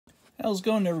How's it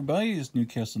going, everybody? It's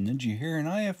Newcastle Ninja here, and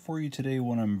I have for you today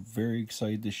one I'm very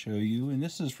excited to show you, and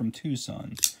this is from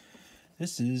TwoSun.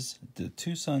 This is the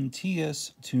TwoSun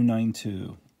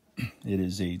TS292. It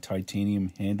is a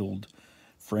titanium handled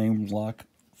Framelock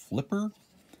flipper,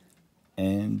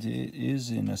 and it is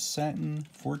in a Satin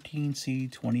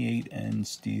 14C28N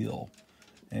steel,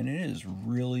 and it is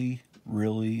really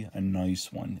a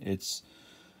nice one. It's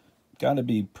got to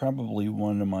be probably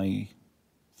one of my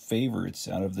favorites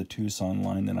out of the TwoSun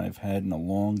line that I've had in a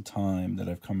long time that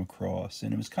I've come across,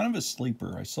 and it was kind of a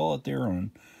sleeper. I saw it there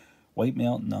on White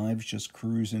Mountain Knives, just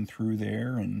cruising through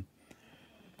there, and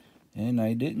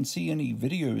I didn't see any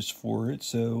videos for it,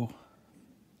 so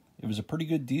it was a pretty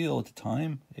good deal at the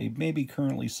time. It may be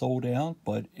currently sold out,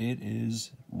 but it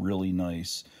is really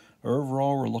nice.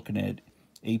 Overall, we're looking at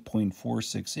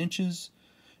 8.46 inches,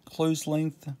 closed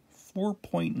length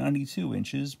 4.92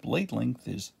 inches, blade length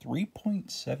is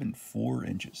 3.74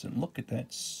 inches, and look at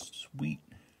that sweet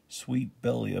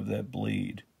belly of that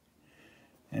blade.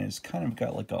 And it's kind of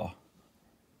got like a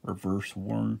reverse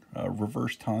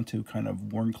Tonto kind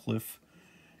of Warncliffe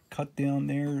cut down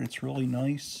there. It's really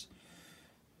nice,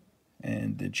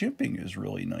 and the jimping is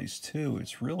really nice too.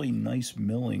 It's really nice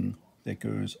milling that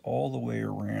goes all the way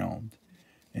around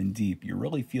and deep. You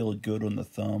really feel it good on the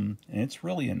thumb, and it's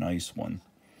really a nice one.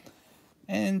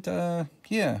 And,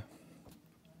 yeah,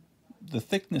 the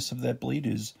thickness of that blade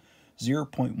is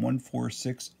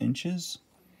 0.146 inches,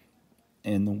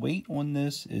 and the weight on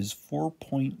this is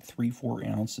 4.34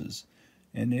 ounces,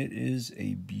 and it is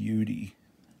a beauty.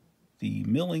 The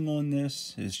milling on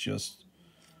this is just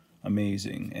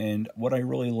amazing, and what I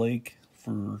really like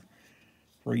for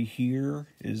right here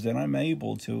is that I'm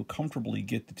able to comfortably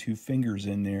get the two fingers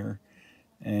in there,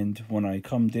 and when I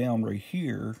come down right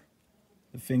here,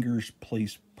 the fingers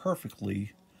place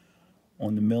perfectly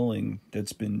on the milling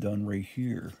that's been done right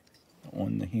here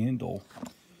on the handle.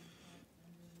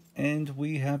 And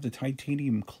we have the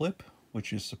titanium clip,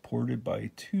 which is supported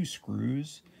by 2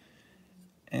 screws,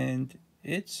 and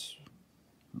it's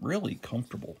really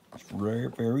comfortable. It's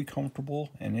very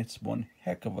comfortable, and it's one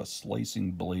heck of a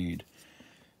slicing blade.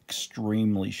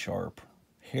 Extremely sharp,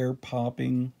 hair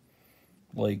popping,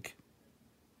 like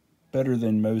better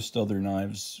than most other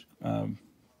knives.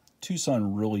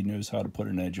 TwoSun really knows how to put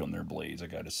an edge on their blades, I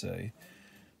gotta say.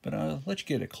 But let's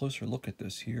get a closer look at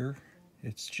this here.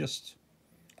 It's just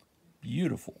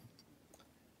beautiful.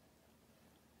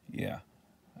 Yeah,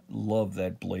 love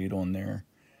that blade on there.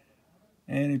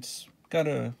 And it's got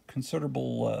a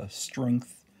considerable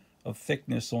strength of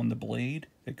thickness on the blade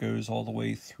that goes all the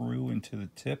way through into the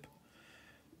tip.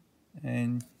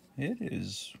 And it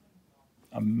is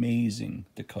amazing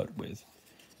to cut with.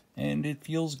 And it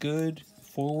feels good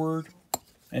forward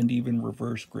and even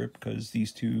reverse grip, because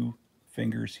these 2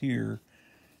 fingers here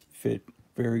fit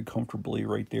very comfortably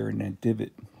right there in that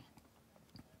divot.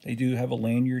 They do have a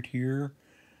lanyard here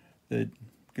that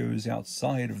goes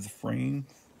outside of the frame,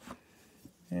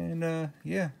 and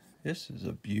yeah, this is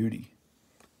a beauty.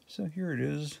 So here it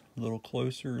is, a little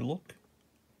closer look.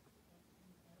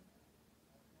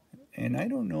 And I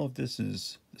don't know if this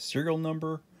is the serial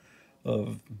number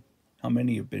of how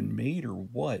many have been made or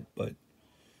what, but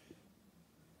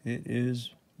it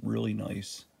is really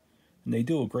nice. And they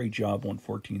do a great job on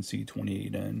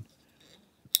 14C28N.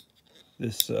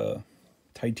 This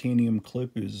titanium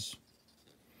clip is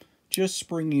just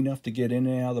springy enough to get in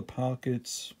and out of the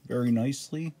pockets very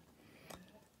nicely.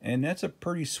 And that's a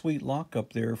pretty sweet lock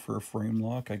up there for a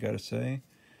Framelock, I gotta say.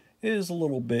 It is a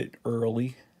little bit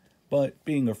early, but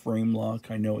being a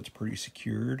Framelock, I know it's pretty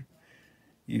secured.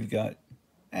 You've got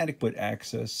adequate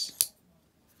access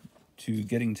to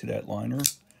getting to that liner.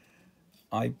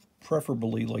 I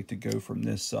preferably like to go from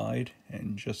this side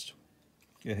and just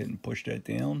go ahead and push that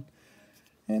down.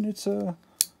 And it's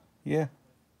yeah,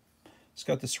 it's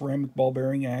got the ceramic ball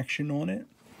bearing action on it.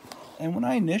 And when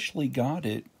I initially got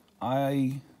it,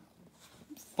 I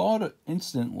thought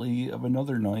instantly of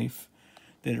another knife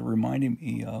that it reminded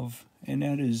me of, and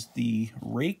that is the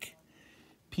Rake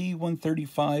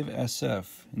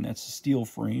P135SF, and that's a steel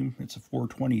frame. It's a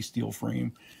 420 steel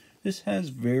frame. This has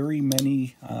very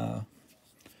many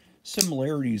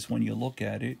similarities when you look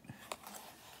at it,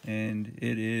 and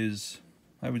it is,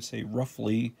 I would say,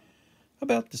 roughly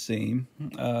about the same.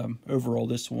 Overall,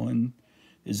 this one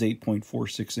is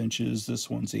 8.46 inches. This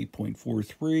one's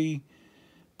 8.43.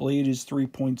 Blade is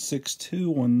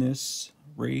 3.62 on this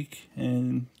Rake,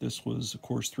 and this was, of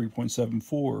course,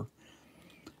 3.74.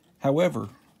 However,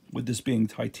 with this being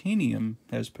titanium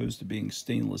as opposed to being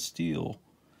stainless steel,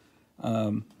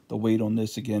 the weight on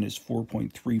this again is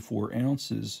 4.34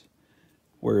 ounces,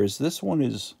 whereas this one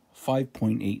is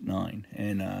 5.89.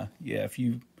 And yeah, if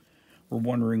you were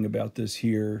wondering about this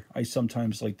here, I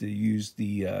sometimes like to use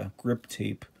the grip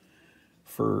tape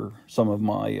for some of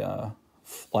my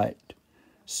flat,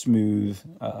 smooth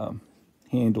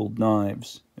handled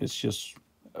knives. It's just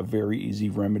a very easy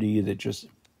remedy that just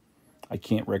I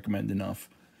can't recommend enough.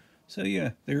 So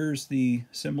yeah, there's the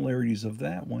similarities of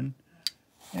that one.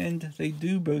 And they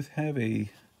do both have a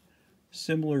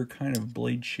similar kind of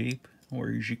blade shape, where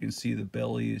as you can see the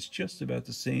belly is just about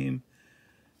the same.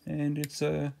 And it's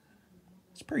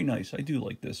pretty nice. I do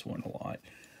like this one a lot.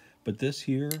 But this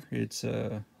here, it's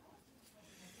yeah,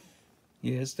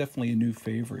 it's definitely a new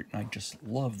favorite. I just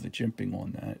love the jimping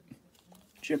on that.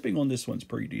 Jimping on this one's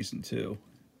pretty decent too.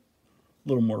 A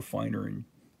little more finer,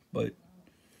 but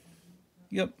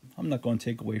yep, I'm not going to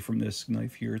take away from this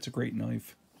knife here. It's a great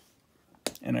knife,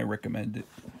 and I recommend it.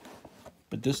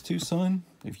 But this TwoSun,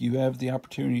 if you have the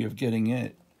opportunity of getting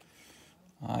it,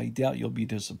 I doubt you'll be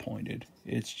disappointed.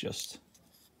 It's just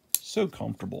so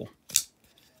comfortable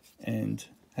and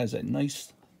has that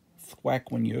nice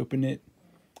thwack when you open it.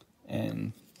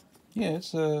 And yeah,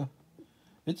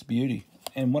 it's beauty.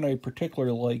 And what I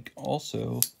particularly like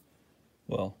also,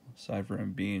 well, aside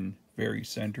from being very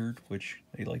centered, which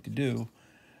they like to do,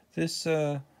 this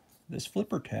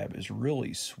flipper tab is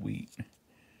really sweet,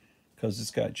 because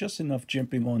it's got just enough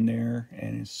jimping on there,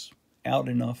 and it's out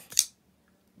enough,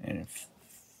 and it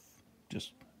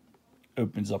just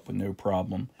opens up with no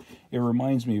problem. It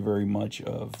reminds me very much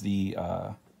of the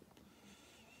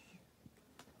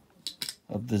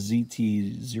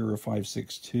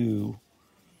ZT-0562,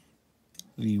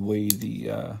 the way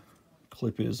the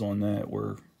clip is on that,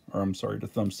 or I'm sorry, the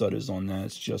thumb stud is on that.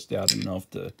 It's just out enough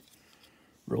to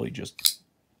really just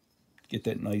get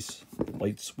that nice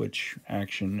light switch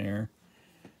action there.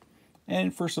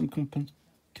 And for some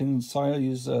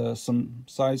some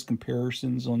size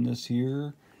comparisons on this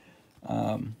here,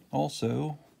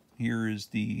 also here is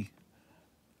the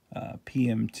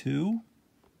PM2,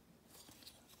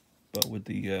 but with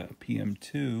the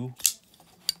PM2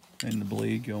 and the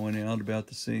blade going out about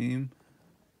the same.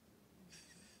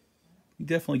 You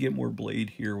definitely get more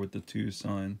blade here with the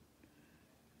TwoSun,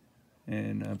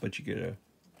 and but you get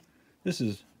this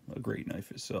is a great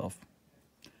knife itself.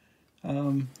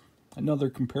 Another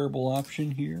comparable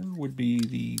option here would be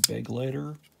the bag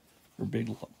lighter, or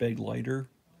bag lighter.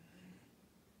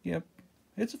 Yep,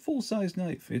 it's a full-size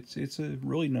knife. It's a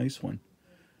really nice one.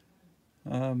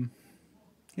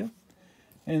 Yep.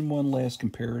 And one last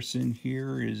comparison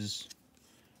here is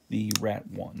the Rat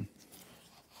 1.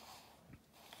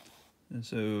 And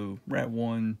so Rat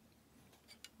 1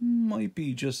 might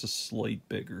be just a slight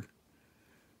bigger,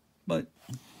 but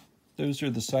those are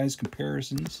the size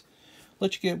comparisons.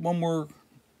 Let you get one more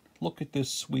look at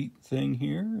this sweet thing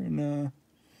here, and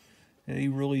they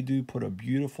really do put a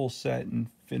beautiful satin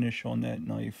finish on that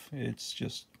knife. It's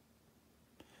just,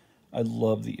 I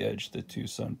love the edge that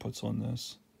TwoSun puts on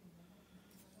this,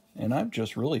 and I've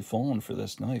just really fallen for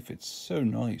this knife. It's so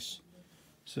nice.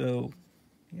 So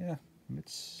yeah,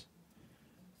 it's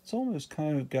almost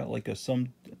kind of got like a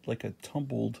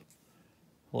tumbled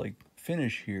like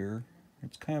finish here.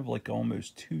 It's kind of like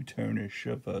almost two-tone-ish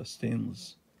of a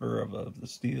stainless, or of the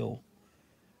steel.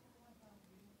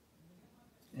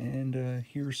 And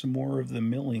here's some more of the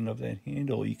milling of that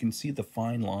handle. You can see the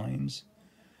fine lines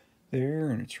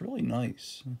there, and it's really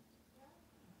nice. And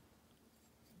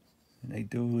they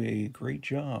do a great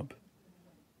job.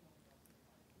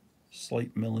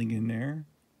 Slight milling in there.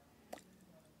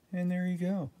 And there you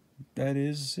go. That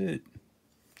is it.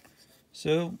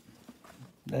 So,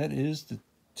 that is the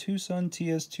TwoSun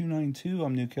TS292.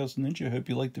 I'm Newcastle Ninja. Hope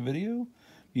you liked the video.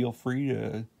 Feel free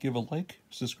to give a like,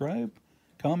 subscribe,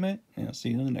 comment, and I'll see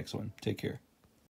you in the next one. Take care.